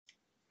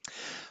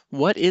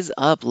What is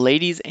up,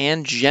 ladies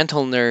and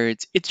gentle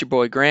nerds? It's your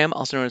boy Graham,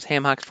 also known as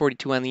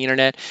Hamhocks42 on the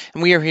internet,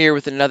 and we are here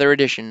with another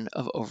edition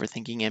of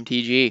Overthinking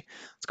MTG.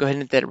 Let's go ahead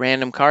and hit that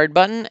random card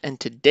button, and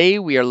today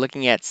we are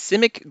looking at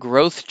Simic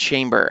Growth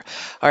Chamber.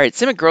 Alright,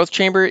 Simic Growth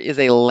Chamber is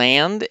a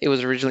land. It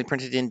was originally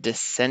printed in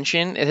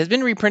Dissension. It has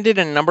been reprinted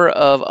in a number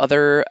of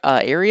other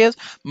areas,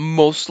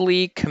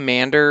 mostly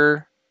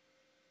Commander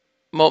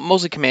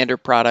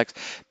products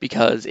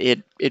because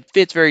it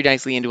fits very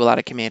nicely into a lot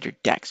of Commander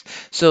decks.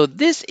 So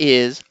this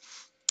is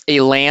a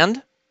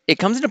land. It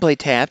comes into play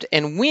tapped,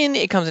 and when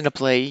it comes into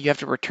play, you have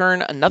to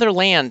return another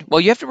land.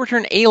 Well, you have to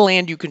return a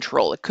land you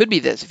control. It could be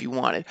this if you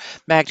wanted,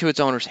 back to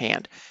its owner's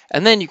hand.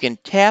 And then you can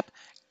tap,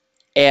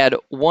 add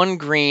one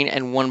green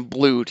and one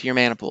blue to your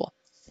mana pool.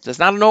 So it's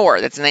not an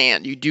or, that's an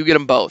and. You do get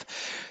them both.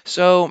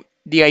 So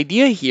the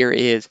idea here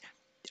is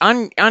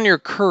on your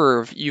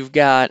curve, you've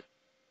got,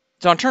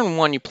 so on turn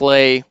one, you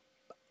play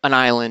an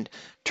island.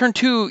 Turn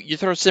two, you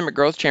throw Simic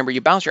Growth Chamber, you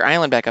bounce your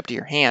island back up to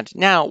your hand.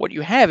 Now, what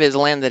you have is a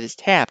land that is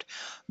tapped,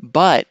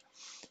 but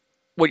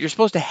what you're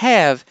supposed to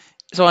have,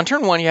 so on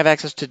turn one, you have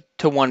access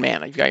to one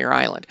mana. You've got your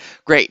island.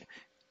 Great.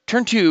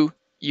 Turn two,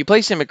 you play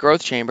Simic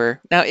Growth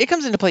Chamber. Now, it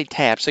comes into play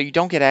tapped, so you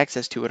don't get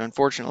access to it,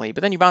 unfortunately, but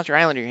then you bounce your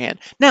island to your hand.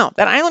 Now,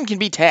 that island can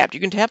be tapped. You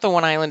can tap the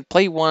one island,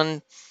 play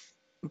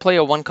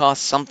a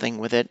one-cost something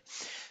with it,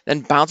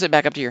 then bounce it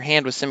back up to your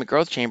hand with Simic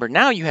Growth Chamber.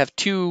 Now you have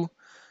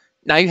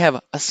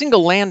a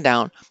single land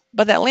down,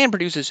 but that land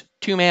produces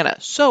 2 mana.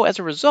 So as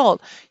a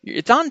result,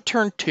 it's on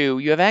turn 2,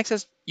 you have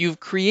access,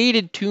 you've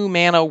created 2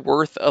 mana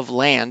worth of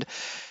land,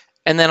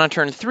 and then on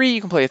turn 3,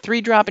 you can play a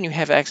 3-drop and you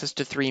have access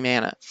to 3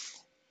 mana.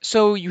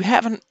 So you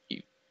haven't,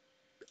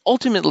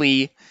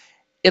 ultimately,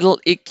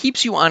 it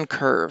keeps you on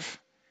curve.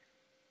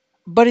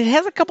 But it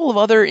has a couple of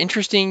other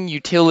interesting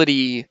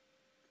utility.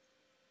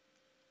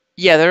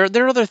 Yeah,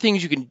 there are other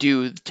things you can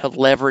do to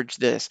leverage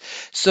this.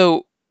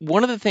 So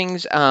one of the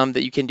things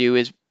that you can do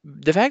is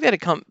the fact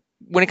that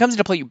when it comes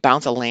into play, you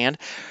bounce a land.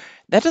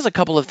 That does a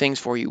couple of things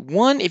for you.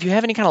 One, if you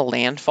have any kind of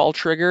landfall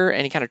trigger,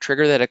 any kind of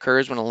trigger that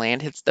occurs when a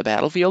land hits the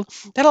battlefield,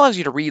 that allows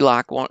you to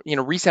reset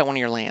one of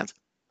your lands.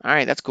 All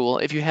right, that's cool.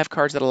 If you have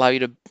cards that allow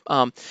you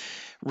to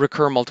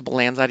recur multiple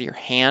lands out of your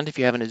hand, if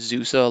you have an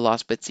Azusa,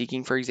 Lost But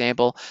Seeking, for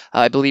example,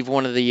 I believe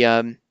one of the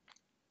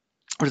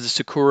what is the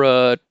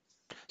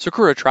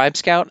Sakura Tribe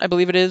Scout, I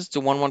believe it is. It's a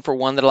 1/1 for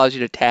 1 that allows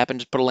you to tap and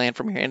just put a land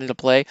from your hand into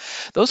play.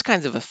 Those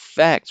kinds of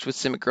effects with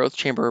Simic Growth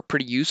Chamber are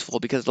pretty useful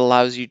because it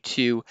allows you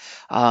to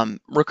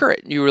recur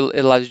it.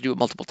 It allows you to do it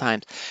multiple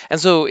times. And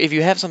so if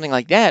you have something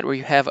like that, where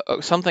you have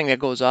something that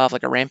goes off,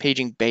 like a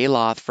Rampaging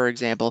Baloth, for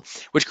example,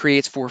 which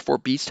creates 4/4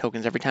 beast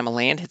tokens every time a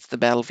land hits the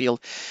battlefield,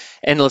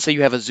 and let's say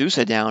you have a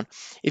Azusa down,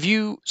 if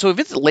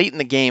it's late in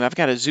the game, I've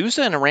got a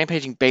Azusa and a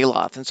Rampaging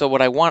Baloth, and so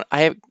what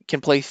I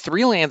can play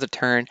 3 lands a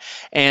turn,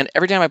 and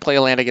every time I play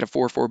a land, I get a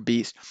 4/4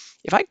 beast.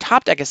 If I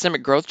top deck a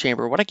Simic Growth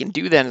Chamber, what I can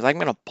do then is I'm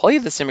going to play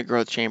the Simic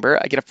Growth Chamber.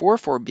 I get a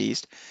 4/4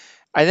 beast.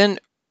 I then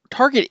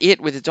target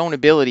it with its own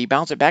ability,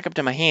 bounce it back up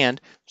to my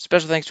hand.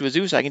 Special thanks to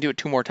Azusa, I can do it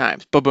 2 more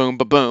times. Ba-boom,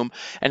 ba-boom.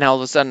 And now all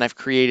of a sudden I've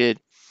created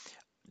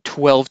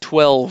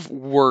 12/12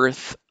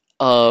 worth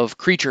of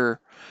creature,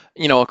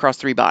 across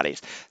 3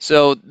 bodies.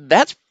 So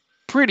that's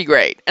pretty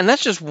great. And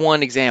that's just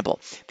one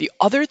example. The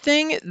other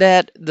thing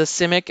that the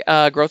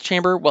Simic Growth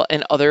Chamber, well,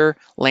 and other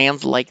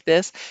lands like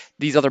this,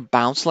 these other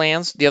bounce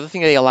lands, the other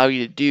thing they allow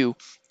you to do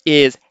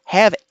is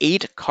have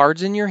 8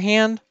 cards in your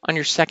hand on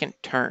your second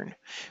turn,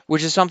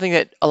 which is something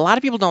that a lot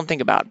of people don't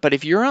think about. But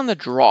if you're on the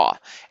draw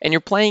and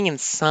you're playing in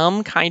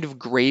some kind of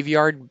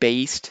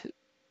graveyard-based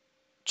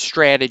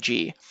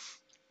strategy,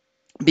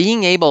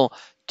 being able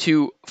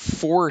to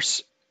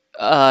force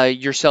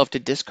yourself to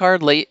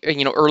discard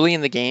early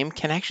in the game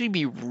can actually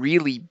be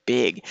really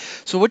big.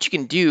 So what you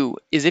can do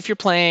is if you're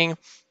playing,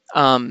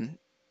 so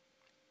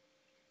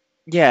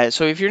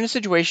if you're in a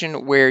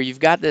situation where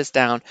you've got this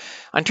down,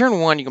 on turn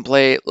 1 you can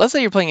play, let's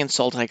say you're playing in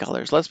Sultai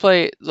colors. So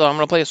I'm going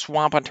to play a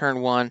Swamp on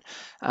turn 1,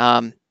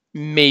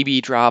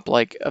 maybe drop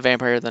like a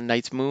Vampire of the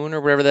Night's Moon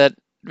or whatever that,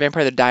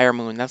 Vampire of the Dire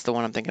Moon, that's the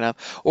one I'm thinking of,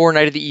 or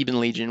Knight of the Eben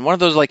Legion, one of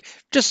those like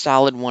just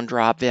solid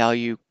 1-drop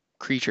value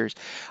creatures.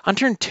 On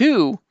turn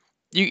 2,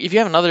 if you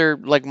have another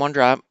like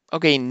 1-drop,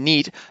 okay,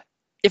 neat.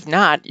 If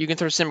not, you can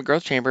throw Simic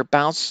Growth Chamber,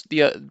 bounce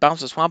the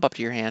Swamp up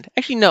to your hand.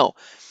 Actually, no.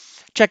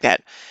 Check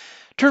that.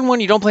 Turn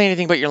 1, you don't play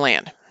anything but your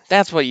land.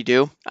 That's what you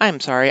do.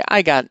 I'm sorry,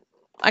 I got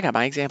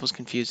my examples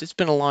confused. It's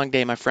been a long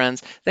day, my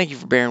friends. Thank you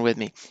for bearing with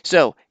me.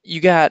 So you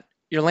got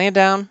your land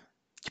down.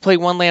 You play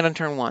 1 land on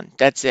turn 1.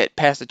 That's it.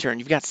 Pass the turn.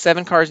 You've got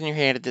 7 cards in your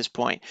hand at this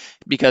point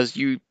because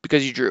you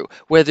drew.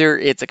 Whether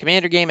it's a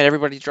commander game and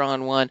everybody's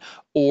drawing 1,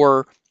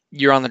 or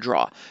you're on the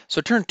draw.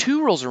 So turn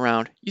 2 rolls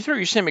around, you throw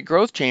your Simic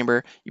Growth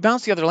Chamber, you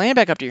bounce the other land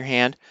back up to your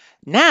hand.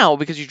 Now,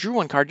 because you drew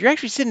 1 card, you're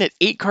actually sitting at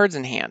 8 cards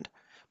in hand.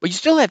 But you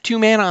still have 2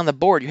 mana on the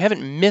board. You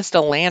haven't missed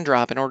a land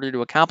drop in order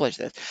to accomplish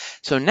this.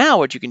 So now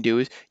what you can do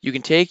is you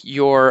can take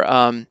your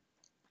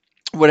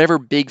whatever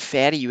big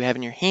fatty you have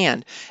in your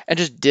hand and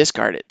just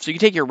discard it. So you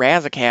can take your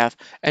Razaketh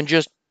and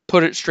just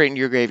put it straight into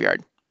your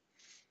graveyard.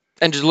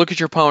 And just look at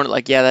your opponent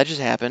like, yeah, that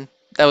just happened.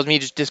 That was me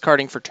just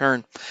discarding for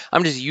turn.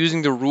 I'm just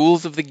using the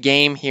rules of the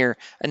game here.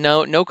 And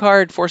no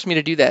card forced me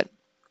to do that.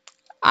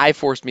 I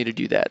forced me to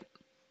do that.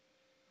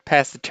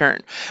 Pass the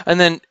turn. And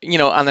then,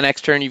 on the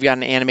next turn, you've got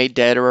an animate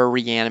dead or a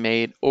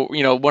reanimate, or,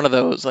 one of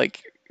those,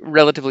 like,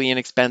 relatively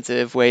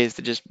inexpensive ways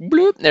to just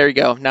bloop, there you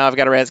go. Now I've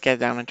got a Razcat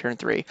down on turn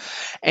 3.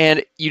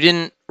 And you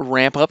didn't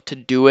ramp up to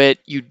do it.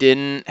 You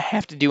didn't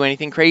have to do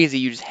anything crazy.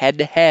 You just had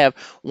to have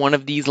one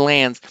of these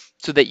lands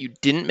so that you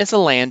didn't miss a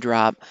land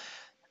drop,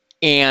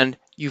 and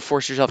you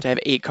force yourself to have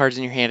 8 cards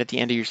in your hand at the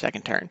end of your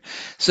second turn.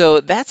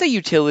 So that's a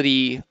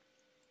utility.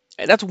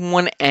 That's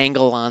one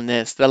angle on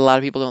this that a lot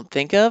of people don't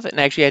think of. And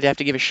actually, I'd have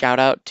to give a shout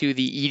out to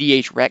the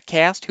EDH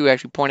Retcast, who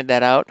actually pointed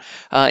that out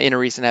in a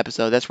recent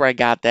episode. That's where I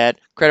got that.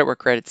 Credit where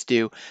credit's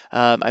due.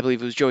 I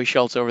believe it was Joey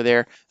Schultz over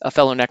there, a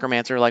fellow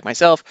necromancer like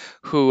myself,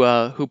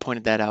 who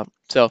pointed that out.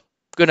 So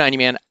good on you,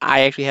 man.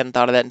 I actually hadn't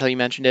thought of that until you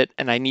mentioned it,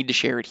 and I need to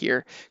share it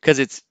here because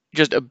it's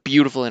just a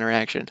beautiful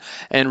interaction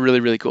and really,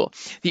 really cool.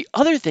 The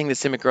other thing that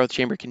Simic Growth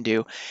Chamber can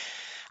do,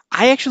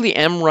 I actually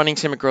am running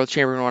Simic Growth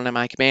Chamber in one of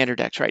my commander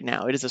decks right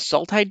now. It is a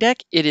Sultai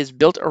deck. It is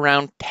built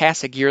around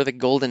Tassagir the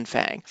Golden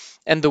Fang.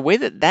 And the way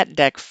that that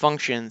deck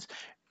functions,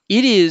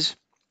 it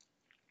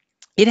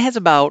has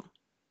about,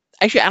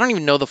 actually, I don't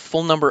even know the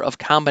full number of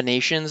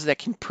combinations that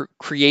can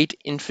create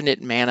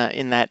infinite mana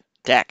in that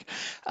deck.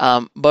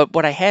 But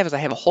what I have is I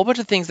have a whole bunch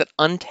of things that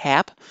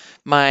untap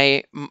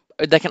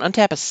that can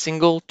untap a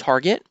single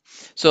target.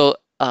 So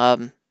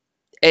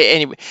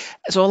anyway,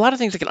 so a lot of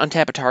things that can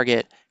untap a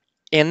target.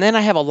 And then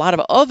I have a lot of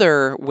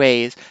other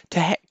ways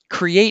to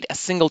create a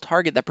single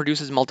target that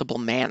produces multiple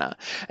mana.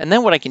 And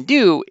then what I can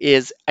do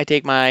is I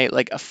take my,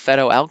 like, a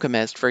Pheto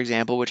Alchemist, for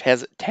example, which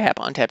has tap,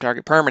 untap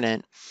target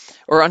permanent,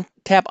 or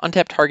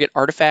untap target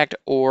artifact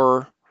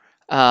or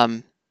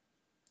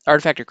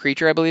artifact or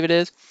creature, I believe it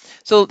is.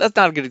 So that's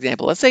not a good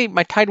example. Let's say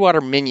my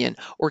Tidewater Minion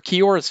or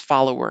Kiora's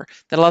Follower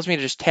that allows me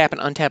to just tap and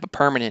untap a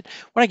permanent.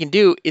 What I can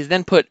do is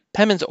then put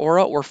Pemin's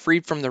Aura or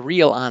Freed from the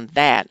Real on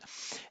that.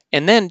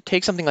 And then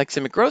take something like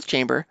Simic Growth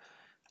Chamber.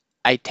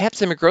 I tap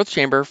Simic Growth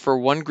Chamber for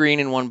 1 green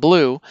and 1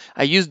 blue.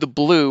 I use the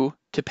blue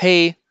to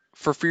pay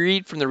for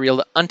Freed from the Real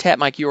to untap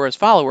my Kiora's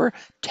Follower,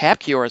 tap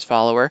Kiora's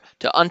Follower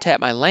to untap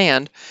my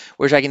land,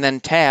 which I can then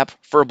tap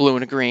for a blue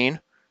and a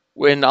green.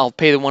 When I'll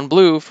pay the 1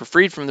 blue for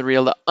Freed from the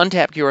Real to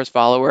untap Kiora's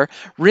Follower,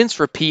 rinse,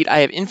 repeat. I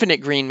have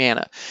infinite green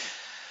mana.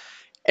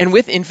 And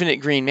with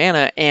infinite green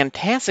mana and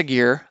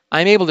Tassagir,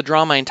 I'm able to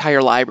draw my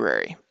entire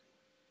library.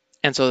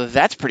 And so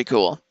that's pretty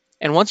cool.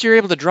 And once you're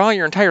able to draw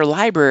your entire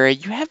library,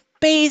 you have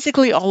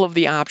basically all of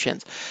the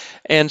options.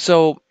 And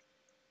so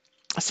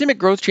Simic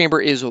Growth Chamber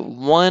is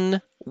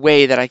one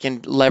way that I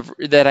can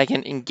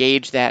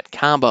engage that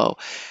combo,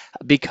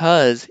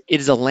 because it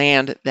is a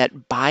land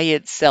that by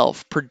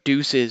itself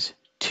produces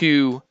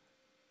 2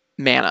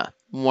 mana,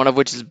 one of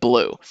which is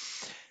blue.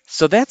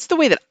 So that's the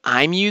way that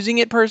I'm using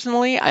it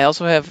personally. I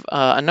also have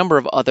a number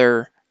of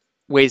other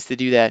ways to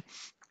do that.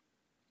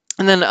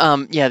 And then,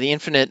 the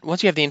infinite,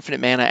 once you have the infinite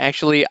mana,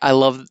 actually, I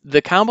love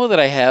the combo that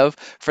I have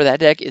for that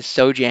deck is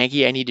so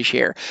janky, I need to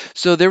share.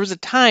 So there was a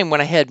time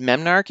when I had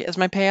Memnarch as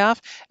my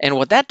payoff, and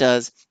what that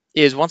does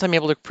is once I'm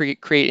able to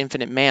create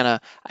infinite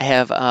mana, I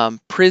have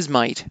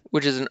Prismite,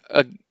 which is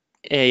a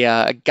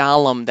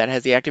golem that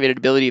has the activated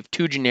ability of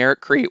 2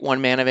 generic, create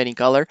 1 mana of any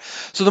color.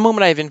 So the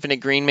moment I have infinite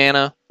green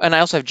mana, and I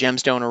also have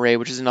Gemstone Array,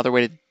 which is another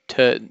way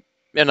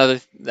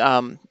another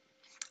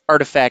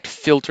artifact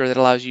filter that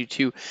allows you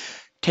to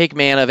take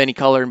mana of any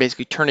color and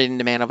basically turn it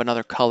into mana of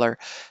another color.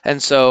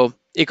 And so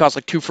it costs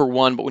like 2 for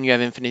 1, but when you have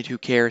infinite, who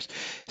cares?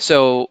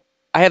 So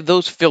I have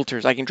those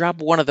filters. I can drop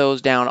one of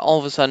those down. All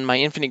of a sudden, my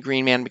infinite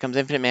green mana becomes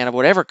infinite mana of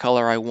whatever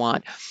color I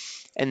want.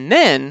 And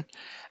then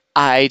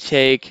I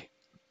take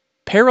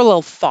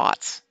Parallel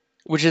Thoughts,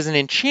 which is an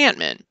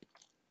enchantment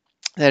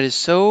that is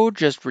so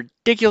just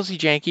ridiculously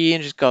janky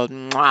and just goes,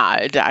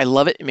 mwah, I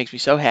love it. It makes me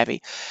so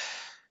happy.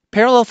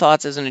 Parallel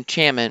Thoughts is an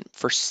enchantment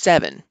for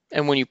 7.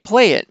 And when you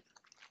play it,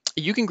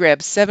 you can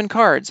grab 7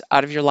 cards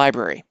out of your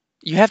library.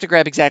 You have to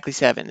grab exactly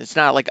 7. It's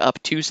not like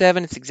up to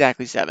 7, it's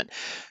exactly 7.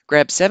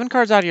 Grab 7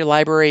 cards out of your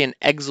library and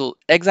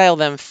exile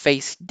them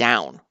face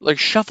down. Like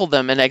shuffle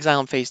them and exile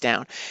them face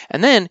down.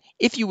 And then,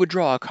 if you would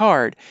draw a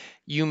card,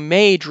 you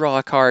may draw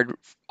a card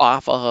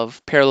off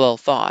of Parallel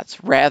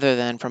Thoughts rather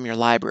than from your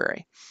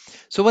library.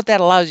 So what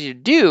that allows you to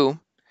do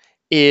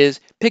is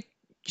pick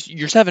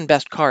your 7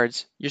 best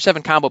cards, your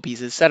 7 combo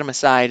pieces, set them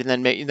aside,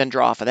 and then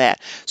draw off of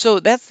that. So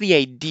that's the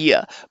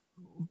idea.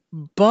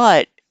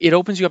 But it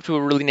opens you up to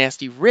a really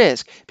nasty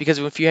risk, because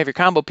if you have your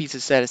combo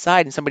pieces set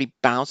aside and somebody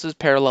bounces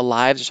Parallel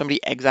Lives, or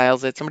somebody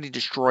exiles it, somebody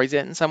destroys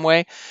it in some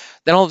way,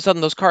 then all of a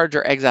sudden those cards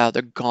are exiled.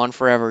 They're gone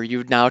forever.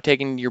 You've now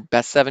taken your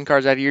best 7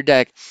 cards out of your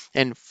deck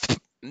and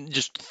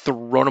just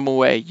thrown them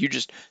away. You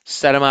just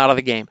set them out of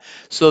the game.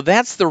 So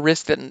that's the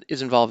risk that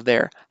is involved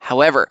there.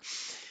 However,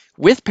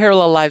 with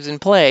Parallel Lives in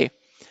play,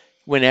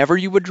 whenever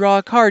you would draw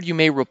a card, you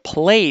may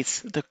replace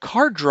the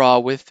card draw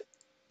with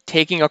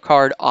taking a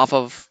card off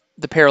of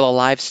the Parallel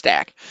Live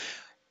stack.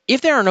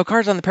 If there are no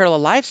cards on the Parallel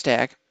Live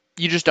stack,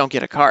 you just don't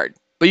get a card.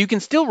 but you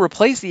can still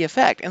replace the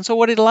effect. And so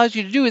what it allows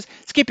you to do is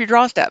skip your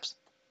draw steps.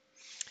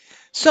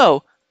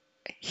 So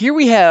here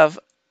we have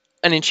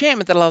an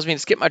enchantment that allows me to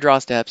skip my draw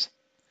steps.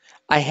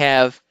 I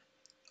have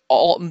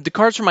all the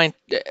cards in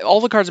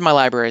my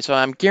library, so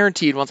I'm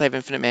guaranteed once I have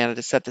infinite mana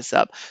to set this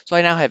up. So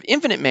I now have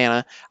infinite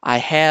mana. I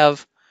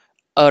have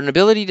an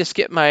ability to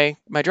skip my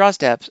draw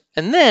steps,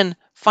 and then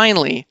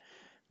finally,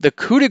 the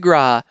coup de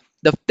grace,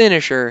 the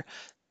finisher,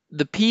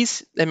 the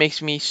piece that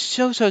makes me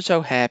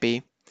so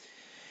happy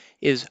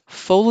is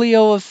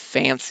Folio of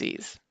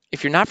Fancies.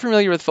 If you're not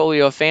familiar with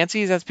Folio of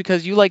Fancies, that's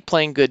because you like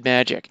playing good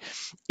Magic.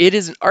 It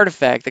is an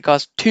artifact that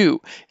costs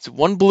 2. It's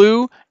 1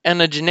 blue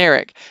and a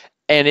generic,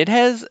 and it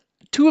has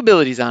 2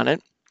 abilities on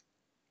it.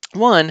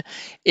 One,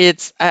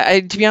 it's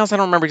to be honest, I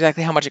don't remember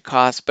exactly how much it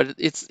costs, but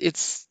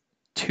it's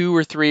 2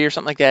 or 3 or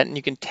something like that, and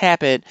you can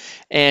tap it,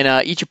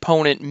 and each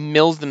opponent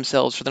mills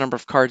themselves for the number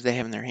of cards they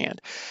have in their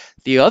hand.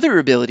 The other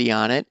ability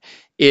on it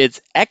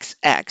is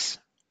XX.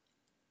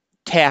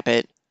 Tap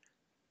it.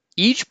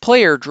 Each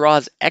player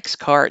draws X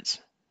cards.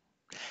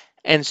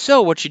 And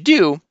so what you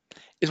do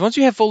is once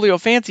you have Folio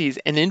Fancies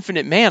and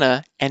infinite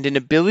mana and an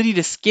ability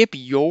to skip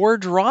your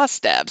draw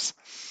steps,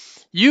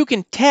 you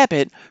can tap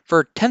it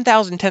for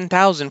 10,000,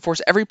 10,000,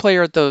 force every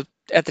player at the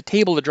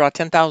table to draw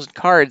 10,000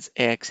 cards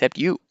except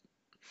you.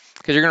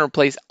 Because you're going to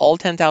replace all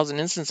 10,000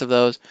 instances of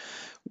those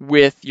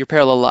with your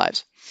Parallel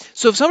Lives.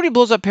 So if somebody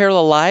blows up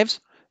Parallel Lives,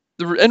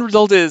 the end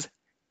result is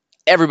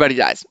everybody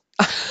dies.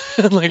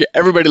 Like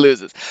everybody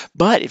loses.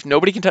 But if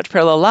nobody can touch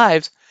Parallel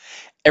Lives,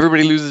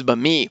 everybody loses but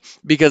me,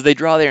 because they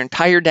draw their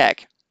entire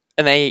deck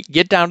and they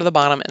get down to the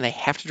bottom and they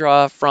have to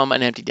draw from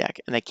an empty deck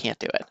and they can't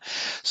do it.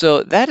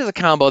 So that is a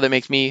combo that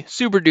makes me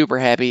super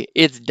duper happy.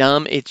 It's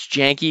dumb, it's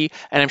janky,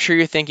 and I'm sure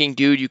you're thinking,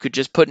 dude, you could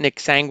just put Nick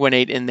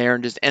Sanguinate in there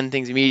and just end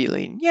things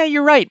immediately. Yeah,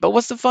 you're right, but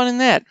what's the fun in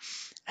that?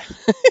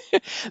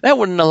 That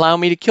wouldn't allow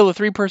me to kill a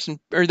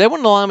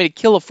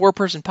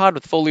 4-person pod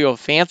with Folio of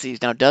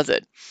Fancies, now does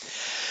it?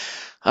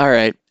 All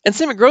right, and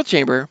Simic Growth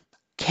Chamber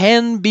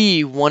can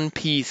be one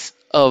piece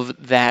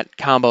of that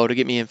combo to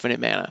get me infinite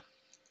mana.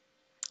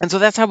 And so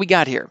that's how we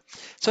got here.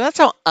 So that's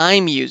how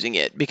I'm using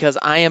it, because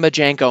I am a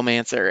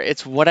Jankomancer.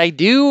 It's what I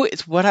do,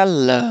 it's what I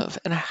love.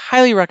 And I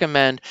highly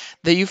recommend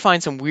that you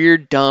find some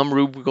weird, dumb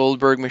Rube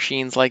Goldberg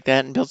machines like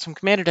that and build some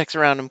commander decks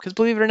around them, because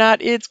believe it or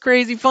not, it's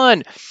crazy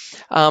fun.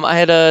 I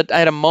had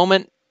a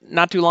moment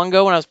not too long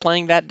ago when I was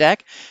playing that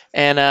deck,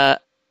 and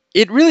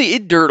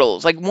it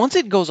dirtles. Like once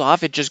it goes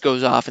off, it just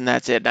goes off and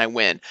that's it, and I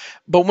win.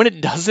 But when it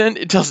doesn't,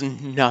 it does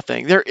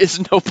nothing. There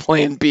is no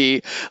plan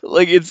B.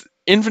 Like it's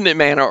infinite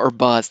mana or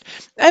bust.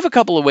 I have a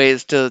couple of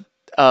ways to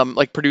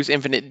like produce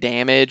infinite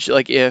damage.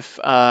 Like if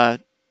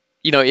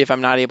if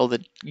I'm not able to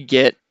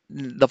get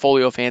the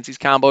Folio Fancies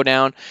combo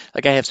down,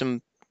 like I have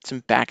some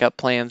backup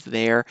plans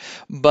there.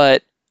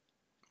 But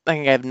I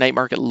think I have Night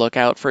Market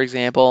Lookout, for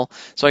example,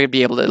 so I could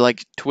be able to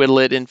like twiddle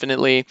it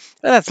infinitely.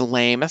 That's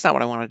lame. That's not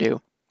what I want to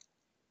do.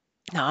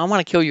 No, I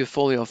want to kill you with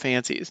Folio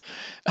Fancies.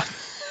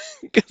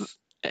 'Cause-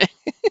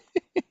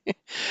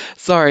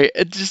 Sorry,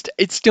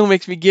 it still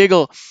makes me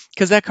giggle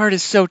because that card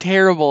is so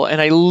terrible,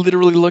 and I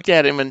literally looked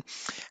at him and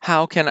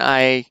how can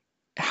I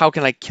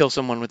kill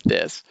someone with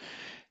this?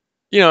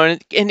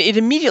 And it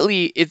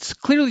immediately, it's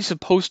clearly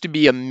supposed to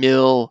be a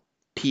mill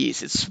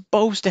piece. It's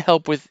supposed to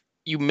help with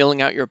you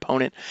milling out your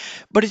opponent,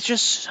 but it's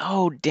just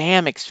so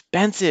damn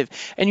expensive,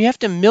 and you have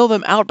to mill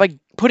them out by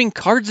putting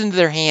cards into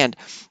their hand.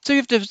 So you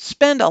have to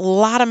spend a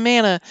lot of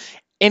mana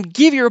and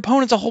give your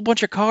opponents a whole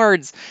bunch of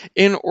cards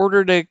in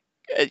order to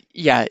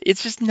yeah,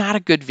 it's just not a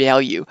good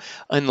value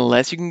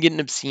unless you can get an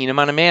obscene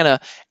amount of mana,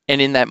 and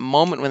in that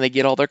moment when they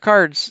get all their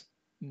cards,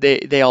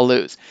 they all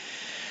lose.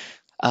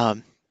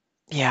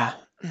 Yeah,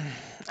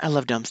 I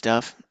love dumb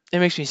stuff. It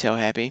makes me so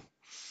happy.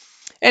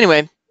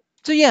 Anyway,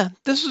 so yeah,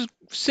 this is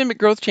Simic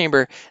Growth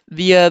Chamber.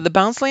 The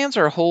bounce lands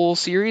are a whole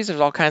series. There's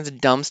all kinds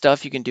of dumb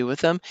stuff you can do with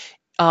them.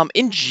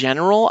 In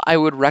general, I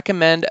would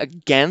recommend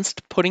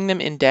against putting them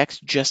in decks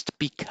just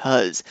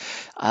because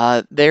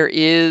there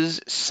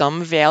is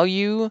some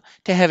value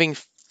to having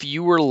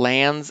fewer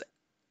lands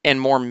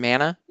and more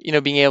mana,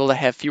 being able to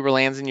have fewer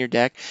lands in your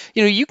deck.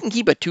 You can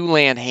keep a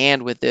 2-land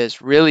hand with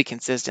this really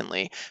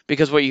consistently,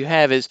 because what you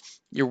have is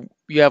you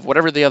have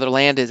whatever the other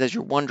land is as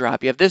your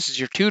 1-drop. You have this as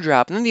your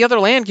 2-drop, and then the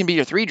other land can be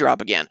your 3-drop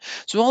again.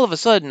 So all of a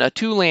sudden, a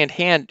 2-land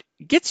hand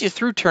gets you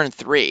through turn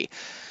 3.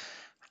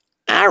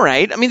 All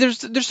right. I mean,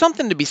 there's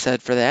something to be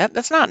said for that.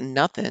 That's not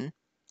nothing.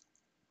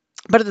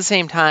 But at the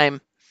same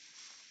time,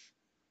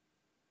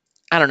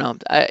 I don't know.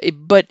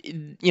 But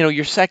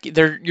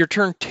your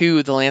turn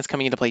 2, the land's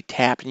coming into play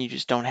tapped, and you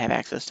just don't have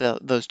access to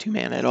those 2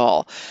 mana at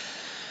all.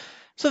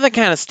 So that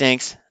kind of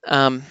stinks.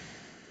 I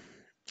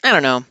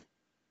don't know.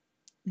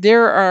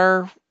 There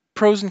are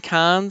pros and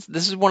cons.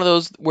 This is one of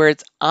those where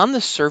it's on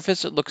the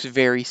surface, it looks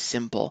very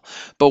simple,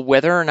 but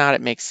whether or not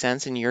it makes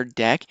sense in your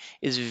deck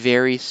is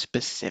very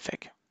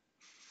specific.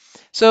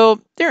 So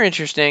they're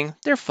interesting,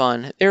 they're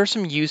fun, there are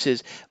some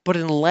uses, but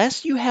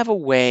unless you have a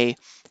way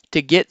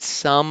to get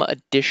some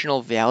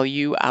additional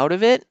value out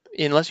of it,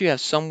 unless you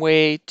have some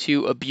way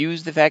to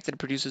abuse the fact that it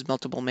produces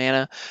multiple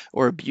mana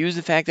or abuse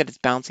the fact that it's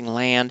bouncing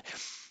land,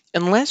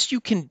 unless you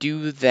can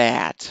do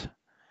that,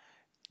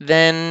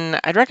 then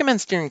I'd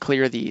recommend steering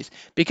clear of these.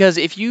 Because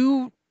if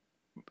you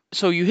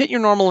you hit your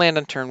normal land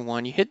on turn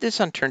 1, you hit this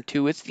on turn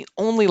 2, it's the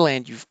only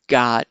land you've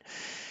got,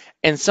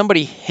 and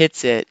somebody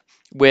hits it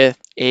with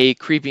a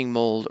Creeping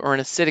Mold or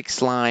an Acidic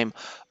Slime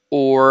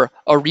or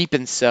a Reap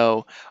and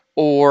Sow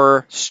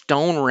or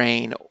Stone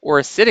Rain or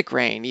Acidic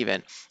Rain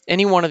even,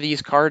 any one of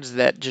these cards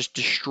that just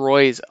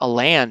destroys a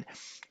land,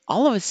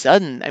 all of a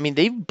sudden, I mean,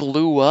 they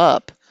blew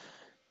up.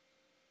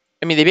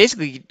 I mean, they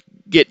basically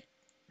get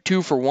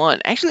 2 for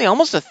 1. Actually,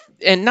 almost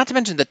and not to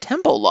mention the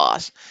tempo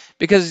loss,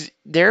 because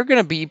they're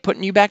going to be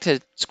putting you back to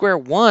square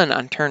one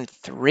on turn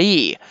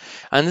 3.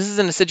 And this is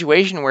in a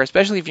situation where,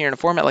 especially if you're in a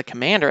format like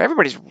Commander,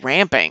 everybody's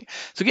ramping.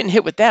 So getting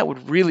hit with that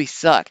would really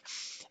suck.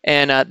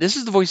 And this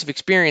is the voice of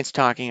experience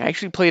talking. I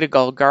actually played a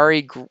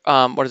Golgari,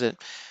 what is it?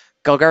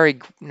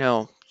 Golgari,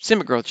 no,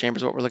 Simic Growth Chamber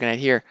is what we're looking at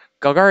here.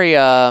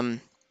 Golgari,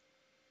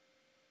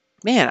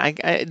 man,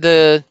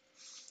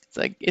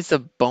 it's the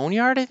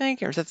Boneyard, I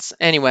think, or that's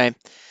anyway.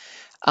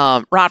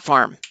 Rot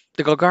Farm,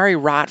 the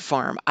Golgari Rot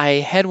Farm. I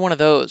had one of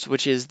those,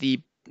 which is the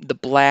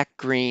black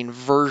green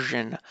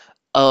version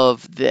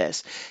of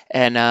this,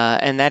 and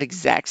that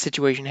exact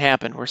situation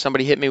happened where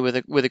somebody hit me with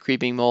a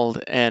Creeping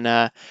Mold,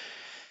 and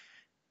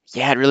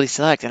yeah, it really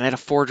sucked. And I had a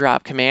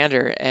 4-drop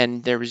commander,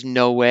 and there was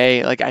no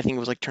way. Like, I think it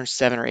was like turn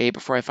 7 or 8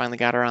 before I finally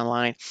got her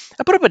online.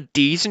 I put up a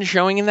decent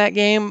showing in that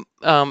game,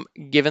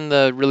 given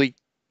the really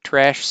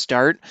trash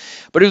start.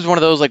 But it was one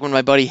of those, like, when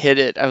my buddy hit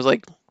it, I was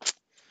like,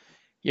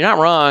 "You're not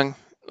wrong.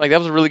 Like, that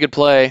was a really good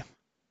play.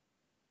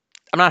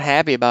 I'm not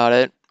happy about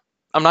it.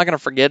 I'm not gonna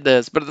forget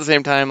this." But at the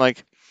same time,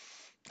 like,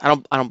 I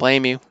don't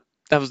blame you.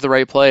 That was the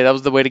right play. That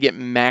was the way to get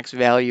max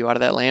value out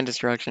of that land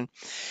destruction.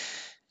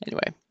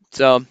 Anyway,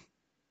 so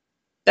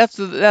that's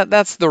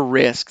the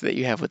risk that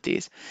you have with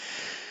these.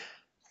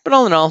 But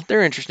all in all,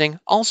 they're interesting.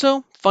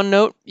 Also, fun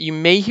note, you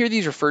may hear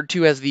these referred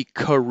to as the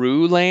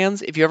Karoo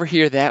lands. If you ever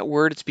hear that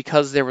word, it's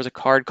because there was a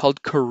card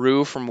called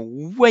Karoo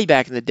from way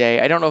back in the day.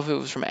 I don't know if it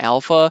was from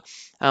Alpha.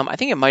 I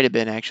think it might have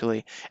been,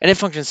 actually. And it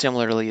functions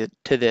similarly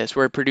to this,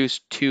 where it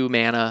produced 2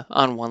 mana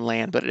on one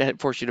land, but it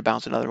forced you to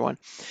bounce another one.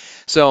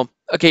 So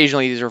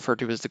occasionally these are referred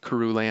to as the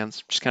Karoo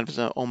lands, just kind of as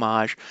an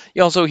homage.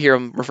 You also hear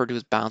them referred to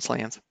as bounce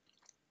lands.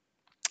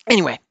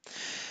 Anyway,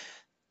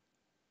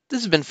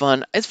 this has been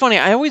fun. It's funny,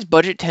 I always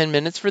budget 10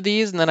 minutes for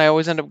these, and then I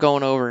always end up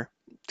going over.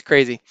 It's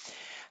crazy.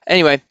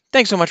 Anyway,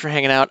 thanks so much for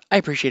hanging out. I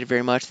appreciate it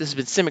very much. This has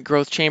been Simic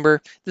Growth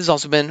Chamber. This has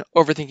also been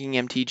Overthinking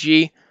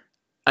MTG.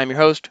 I'm your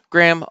host,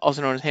 Graham,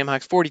 also known as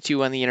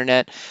Hamhawks42 on the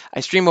internet. I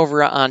stream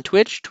over on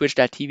Twitch,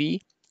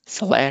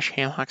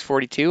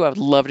 twitch.tv/Hamhawks42. I would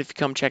love it if you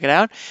come check it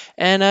out.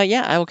 And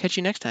yeah, I will catch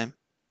you next time.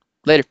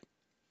 Later.